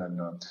friend, and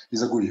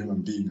he's a good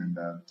human being,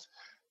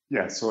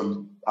 and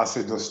so I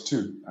say those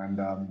two. And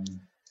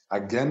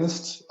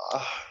against,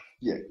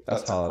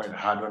 that's quite a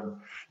hard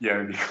one,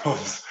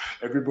 because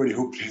everybody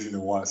who plays in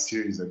the World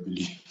Series, I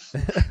believe,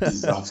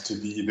 deserves to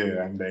be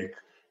there, and like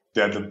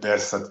they're the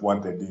best at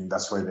what they're doing.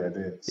 That's why they're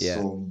there.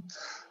 So,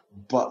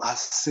 but I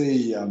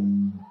say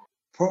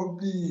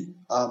probably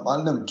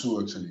I'll name two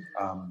actually.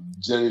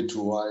 Jerry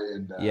Tuwai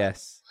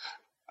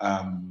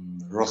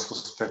and Roscoe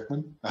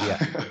Speckman.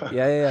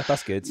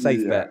 That's good.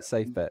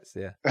 Safe bets.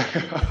 Yeah.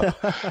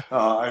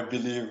 I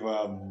believe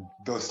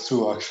those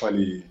two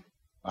actually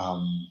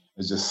are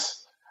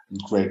just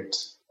great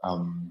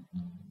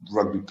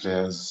rugby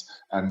players,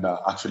 and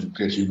actually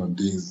great human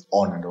beings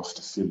on and off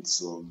the field.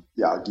 So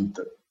I'll give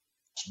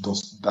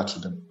that to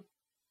them.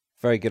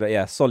 Very good.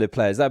 Yeah, solid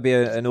players. That'd be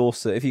an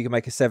awesome. If you could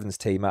make a sevens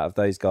team out of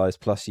those guys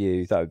plus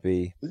you, that would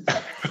be.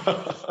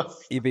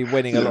 You'd be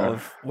winning a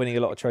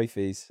lot of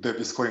trophies. They'd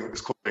be scoring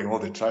all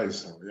the tries.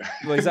 So,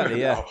 Well,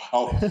 exactly. Yeah. I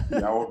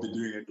won't be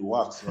doing it to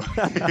work. So.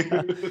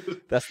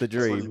 That's the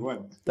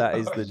dream. That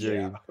is the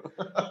dream.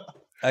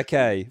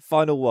 Okay,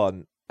 final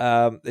one.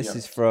 This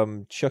is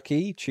from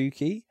Chucky,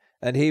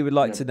 and he would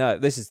like to know.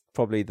 This is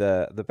probably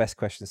the best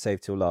question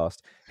saved till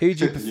last. Who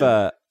do you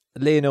prefer?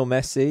 Lionel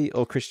Messi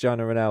or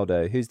Cristiano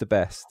Ronaldo? Who's the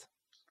best?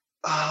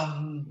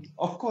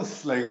 Of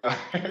course, like,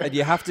 And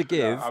you have to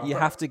give, you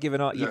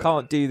yeah,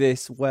 can't do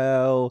this,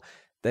 well,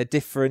 they're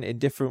different in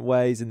different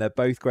ways and they're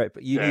both great,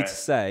 but you need yeah, to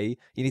say,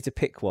 you need to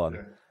pick one.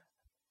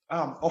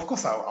 yeah. Of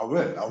course, I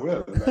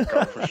will,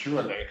 like, for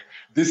sure. Like,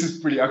 this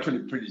is actually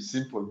pretty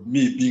simple.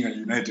 Me being a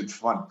United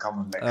fan, come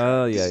on, like,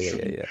 Oh, yeah, this yeah, should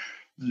yeah, be, yeah.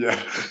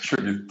 yeah,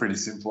 should be pretty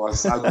simple.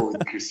 I'll go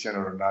with Cristiano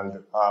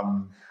Ronaldo.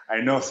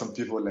 I know some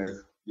people like,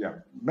 yeah,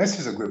 Messi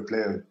is a great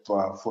player,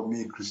 but for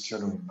me,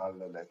 Cristiano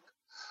Ronaldo, like,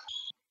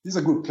 he's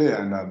a good player,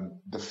 and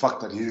the fact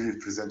that he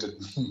represented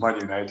Man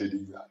United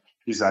in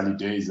his early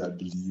days, I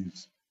believe,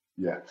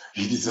 yeah,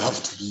 he deserves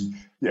to be.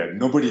 Yeah,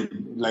 nobody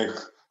like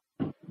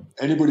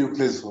anybody who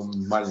plays for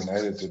Man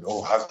United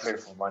or has played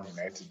for Man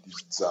United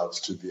deserves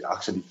to be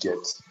actually get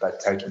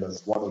that title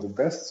as one of the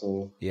best.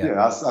 So Yeah.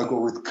 yeah, I'll go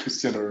with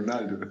Cristiano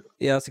Ronaldo.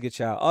 Yeah, that's a good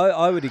shout.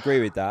 I would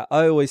agree with that.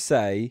 I always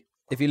say,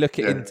 if you look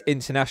at Yeah,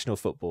 international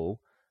football,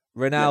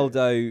 yeah,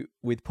 Ronaldo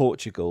with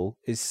Portugal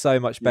is so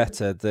much yeah.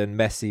 better than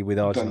Messi with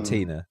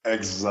Argentina.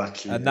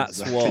 Exactly, And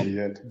exactly.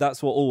 Yeah,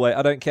 that's what always,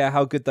 I don't care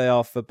how good they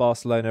are for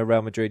Barcelona,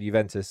 Real Madrid,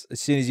 Juventus. As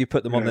soon as you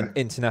put them on the yeah.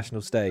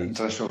 international stage,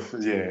 International,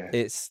 yeah.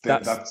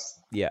 That's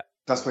yeah,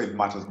 that's where it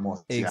matters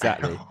most. Yeah, I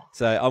exactly. know.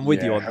 So I'm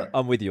with you on Yeah.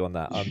 I'm with you on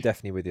that. I'm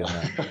definitely with you on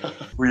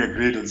that. We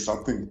agreed on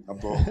something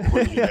about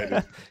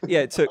United. Yeah,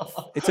 it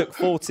took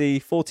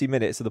 40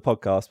 minutes of the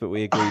podcast, but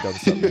we agreed on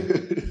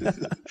something.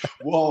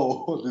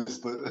 Whoa,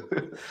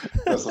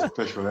 that's a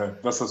special.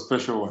 That's a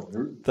special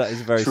one. That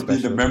is very Should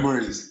special. be in the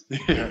memories.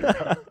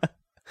 Yeah.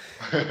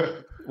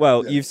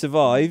 Well, Yeah. you've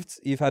survived.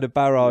 You've had a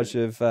barrage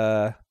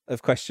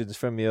of questions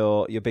from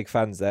your big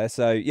fans there.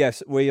 So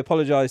yes, we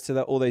apologise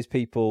to all those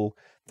people,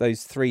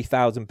 those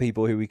 3,000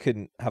 people who we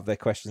couldn't have their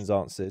questions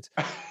answered.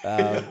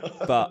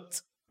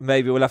 But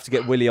maybe we'll have to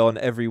get Willy on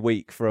every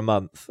week for a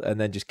month and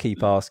then just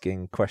keep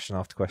asking question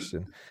after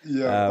question.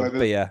 Yeah,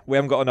 but yeah, we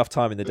haven't got enough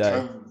time in the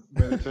day.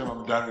 By the time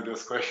I'm done with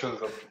those questions,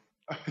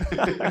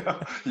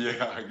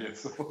 yeah, I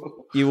guess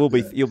so. You'll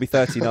be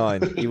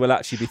 39. You will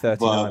actually be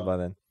 39 by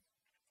then.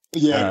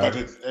 Yeah, but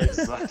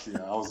exactly.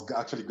 I was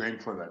actually going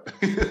for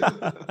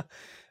that.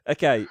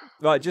 Okay,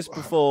 right. Just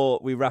before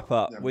we wrap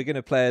up, we're going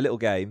to play a little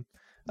game.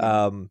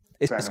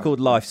 It's called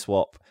Life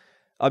Swap.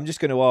 I'm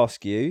just going to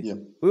ask you. Yeah.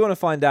 We want to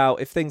find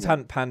out if things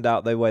hadn't panned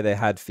out the way they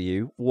had for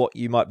you, what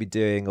you might be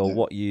doing or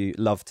what you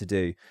love to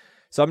do.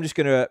 So I'm just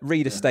going to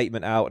read a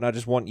statement out, and I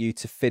just want you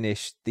to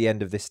finish the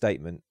end of this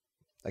statement.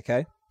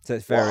 Okay? So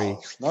it's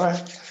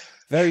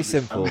very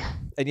simple,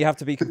 and you have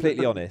to be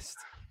completely honest.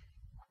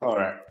 All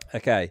right.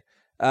 Okay.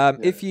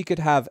 If you could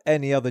have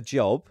any other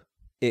job,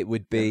 it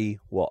would be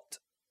what?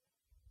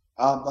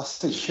 I'll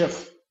say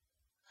chef.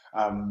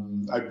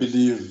 I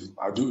believe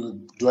I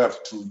do. Do I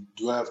have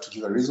to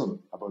give a reason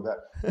about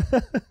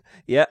that?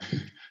 Yeah.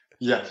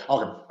 Yeah.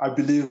 Okay. I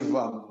believe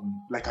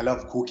like I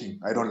love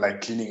cooking. I don't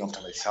like cleaning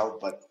after myself,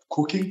 but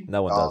cooking.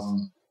 No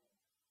one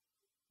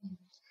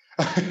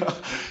does.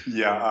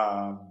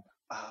 Yeah.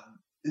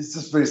 It's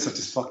just very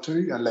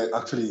satisfactory and like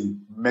actually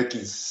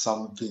making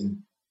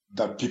something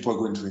that people are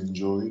going to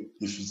enjoy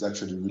if it's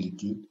actually really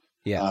good.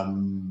 Yeah.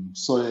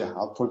 So yeah,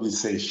 I'll probably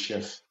say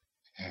chef.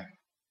 Yeah.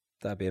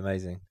 That'd be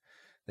amazing.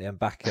 The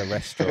Ambaka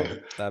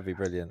restaurant. That'd be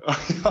brilliant.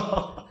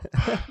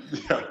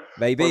 Yeah.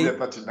 Maybe.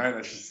 Probably at 39,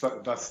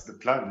 actually, that's the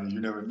plan. You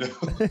never know.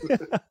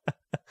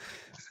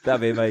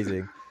 That'd be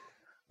amazing.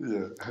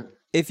 Yeah.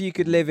 If you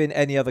could live in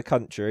any other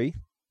country,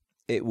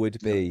 it would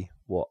be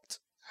what?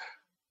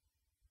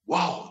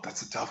 Wow,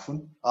 that's a tough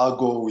one. I'll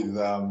go with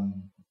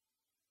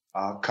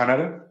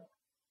Canada.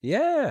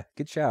 Yeah,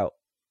 good shout.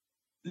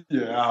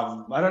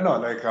 Yeah, I don't know.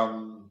 Like,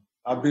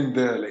 I've been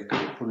there like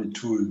probably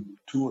two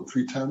or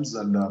three times,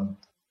 and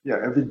yeah,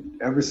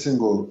 every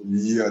single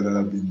year that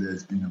I've been there,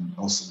 it's been an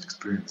awesome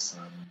experience.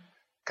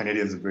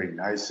 Canadians are very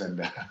nice, and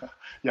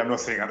yeah, I'm not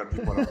saying other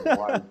people are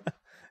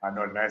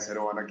not nice. I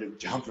don't want to get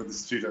jumped on the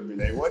street and be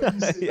like, "What did you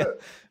say?"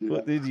 Yeah.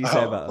 What did you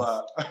say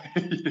about us?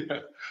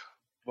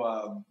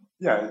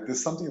 Yeah,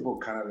 there's something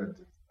about Canada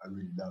that I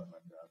really love,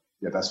 and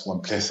yeah, that's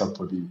one place I'll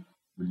probably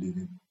be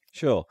living.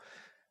 Sure.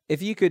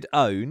 If you could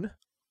own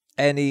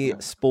any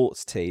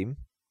sports team,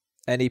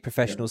 any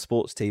professional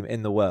sports team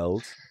in the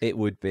world, it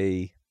would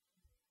be.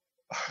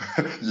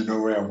 You know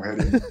where I'm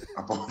heading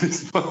about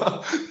this,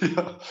 but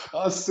yeah,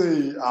 I'll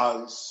say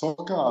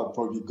soccer. I'll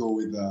probably go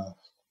with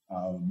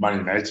Man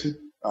United.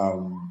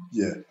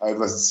 Yeah,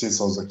 ever since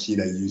I was a kid,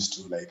 I used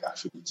to like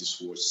actually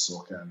just watch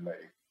soccer, and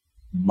like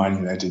Man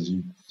United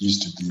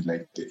used to be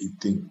like the it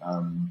thing.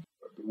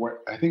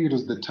 I think it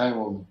was the time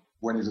of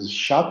when it was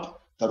Sharp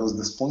that was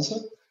the sponsor.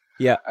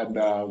 Yeah, and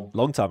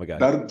long time ago.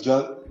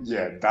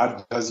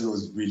 That jersey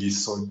was really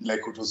so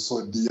like it was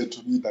so dear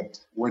to me that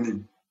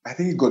when I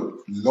think it got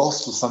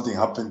lost or something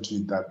happened to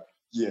it that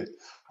year.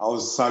 I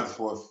was sad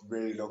for a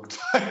very long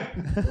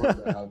time when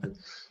that happened.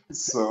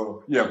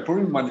 So yeah,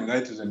 probably Man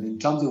United. And in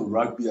terms of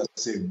rugby, I'd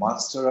say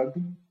Munster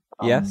Rugby.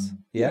 Yes.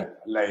 Yeah.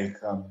 Like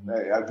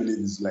I believe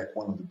it's like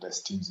one of the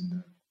best teams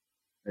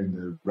in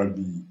the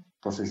rugby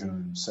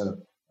professional setup.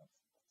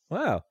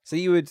 Wow. So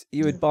you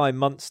would buy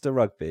Munster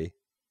Rugby?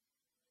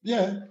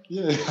 yeah.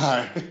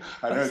 I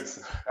know it's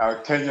a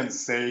Kenyan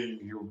saying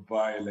you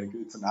buy like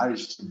it's an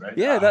Irish team, right?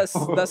 Yeah, that's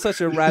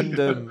such a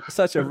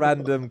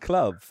random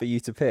club for you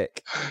to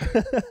pick.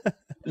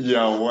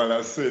 Yeah, well,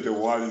 I say the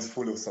world is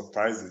full of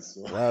surprises.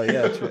 So. Well,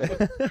 yeah, true.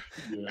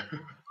 Yeah.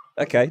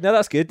 Okay, no,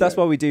 that's good. That's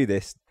why we do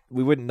this.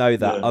 We wouldn't know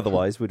that Yeah.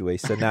 otherwise, would we?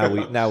 So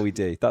now we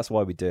do. That's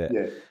why we do it.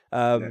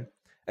 Yeah.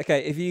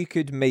 Okay, if you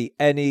could meet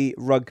any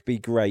rugby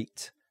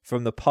great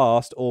from the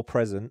past or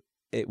present,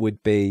 it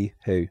would be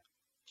who?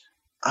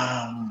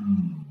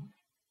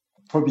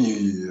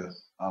 Probably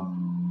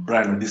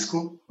Brian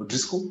O'Driscoll.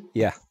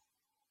 Yeah.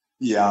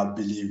 Yeah, I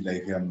believe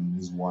like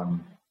he's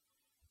one.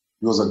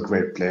 He was a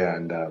great player,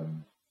 and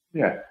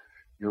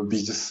it would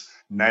be just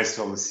nice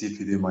to have a seat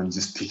with him and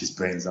just pick his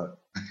brains out.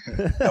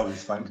 That would be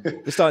fun.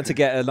 We're starting to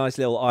get a nice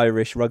little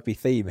Irish rugby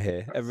theme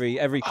here.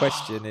 Every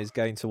question is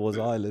going towards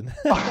Ireland.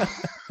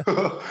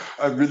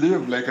 I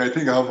believe, like, I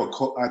think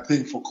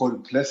for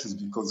cold places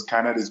because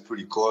Canada is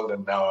pretty cold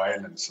and now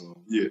Ireland. So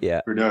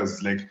yeah. Who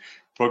knows? Like,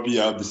 probably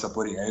I'll be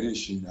supporting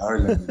Irish in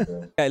Ireland.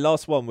 Okay,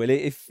 last one,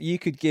 Willie. If you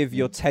could give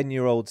your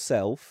 10-year-old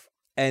self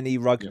any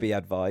rugby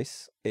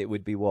advice, it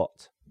would be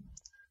what?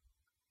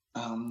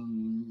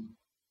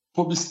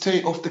 Probably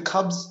stay off the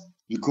Cubs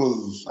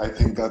because I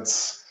think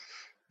that's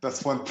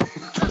one thing.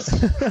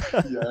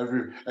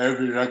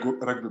 Every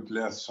rugby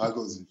player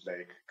struggles with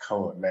like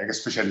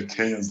especially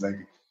Kenyans, like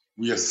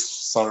we are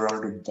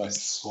surrounded by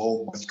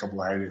so much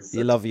carbohydrates.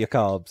 You love your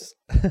carbs.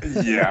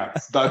 Yeah,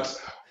 that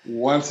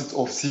once it's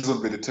off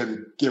season, by the time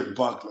you get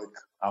back, like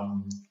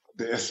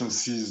the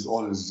SMC is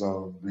always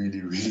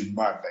really really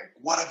mad. Like,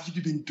 what have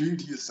you been doing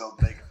to yourself?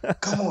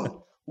 Like, come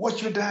on,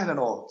 watch your dad and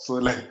all. So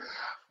like,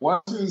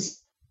 once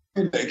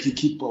like you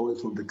keep away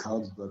from the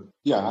carbs, but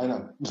yeah, I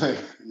know. Like,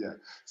 yeah,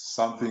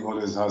 something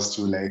always has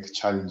to like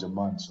challenge a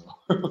man. So.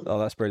 Oh,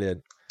 that's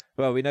brilliant.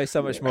 Well, we know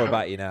so much more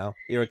about you now.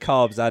 You're a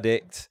carbs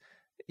addict.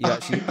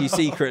 You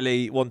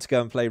secretly want to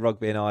go and play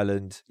rugby in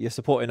Ireland. You're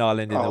supporting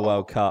Ireland in the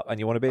World Cup, and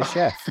you want to be a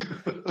chef.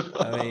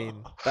 I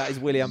mean, that is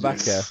Willy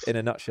Ambaka in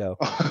a nutshell.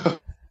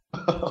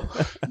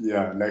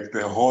 Yeah, like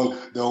the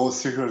whole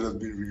secret has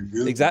been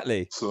revealed.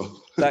 Exactly.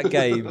 So that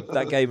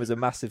game was a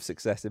massive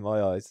success in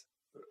my eyes.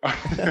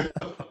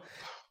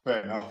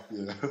 Fair enough.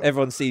 Yeah.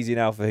 Everyone sees you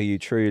now for who you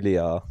truly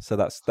are. So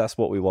that's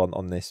what we want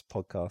on this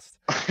podcast.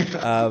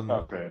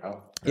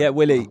 Yeah,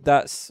 Willie,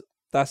 that's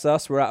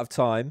us. We're out of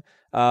time.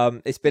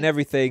 It's been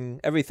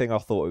everything I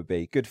thought it would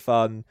be. Good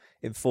fun,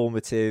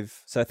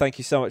 informative. So thank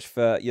you so much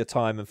for your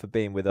time and for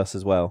being with us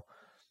as well.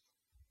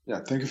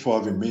 Yeah, thank you for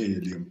having me,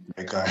 Liam.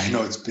 Like, I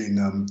know it's been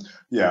on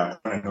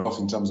and off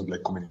in terms of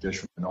like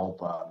communication and all,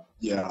 but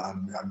yeah,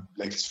 I'm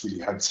like it's really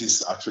hard.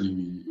 Since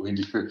actually we're in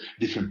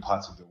different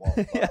parts of the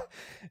world.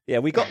 Yeah,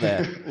 we got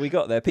there.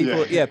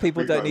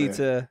 People don't need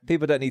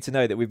to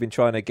know that we've been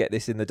trying to get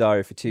this in the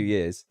diary for 2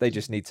 years. They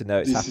just need to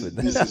know it's happened.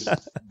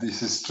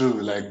 This is true.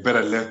 Like,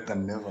 better late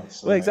than never.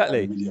 So, well,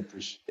 exactly. I really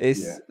appreciate.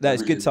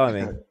 It's good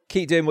timing.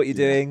 Keep doing what you're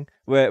doing.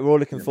 We're all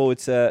looking forward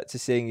to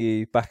seeing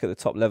you back at the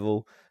top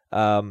level.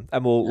 And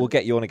we'll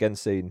get you on again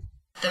soon.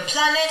 The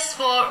Planet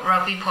Sport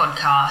Rugby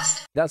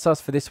Podcast. That's us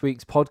for this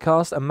week's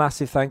podcast. A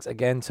massive thanks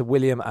again to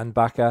Willy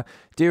Ambaka.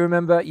 Do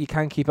remember you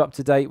can keep up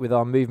to date with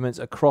our movements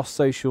across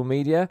social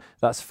media.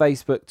 That's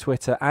Facebook,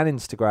 Twitter and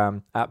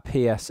Instagram at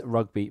PS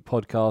Rugby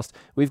Podcast.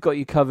 We've got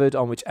you covered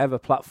on whichever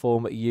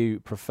platform you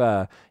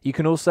prefer. You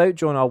can also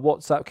join our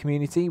WhatsApp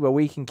community where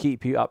we can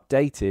keep you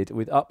updated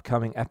with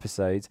upcoming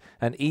episodes.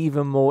 And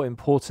even more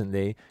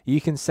importantly, you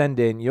can send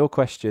in your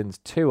questions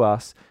to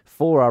us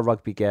for our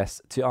rugby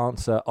guests to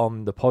answer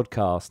on the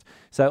podcast.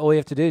 So all you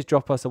have to do is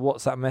drop us a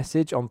WhatsApp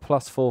message on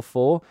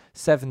 +44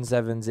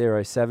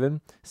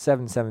 7707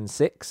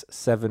 776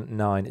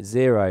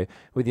 790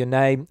 with your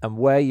name and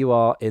where you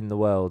are in the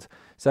world.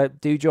 So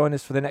do join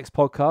us for the next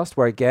podcast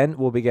where again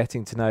we'll be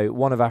getting to know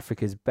one of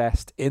Africa's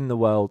best in the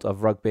world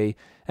of rugby.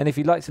 And if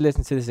you'd like to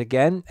listen to this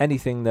again,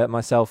 anything that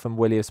myself and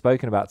Willie have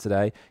spoken about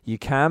today, you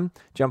can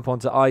jump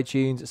onto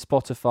iTunes,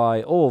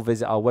 Spotify or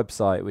visit our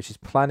website, which is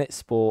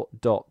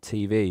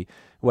planetsport.tv,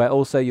 where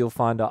also you'll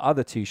find our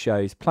other two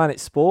shows, Planet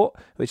Sport,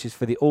 which is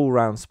for the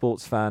all-round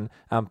sports fan,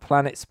 and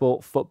Planet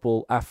Sport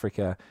Football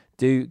Africa.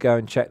 Do go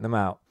and check them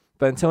out.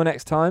 But until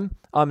next time,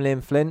 I'm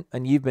Liam Flint,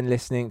 and you've been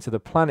listening to the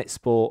Planet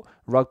Sport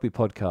Rugby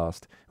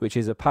Podcast, which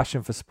is a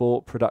Passion for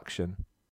Sport production.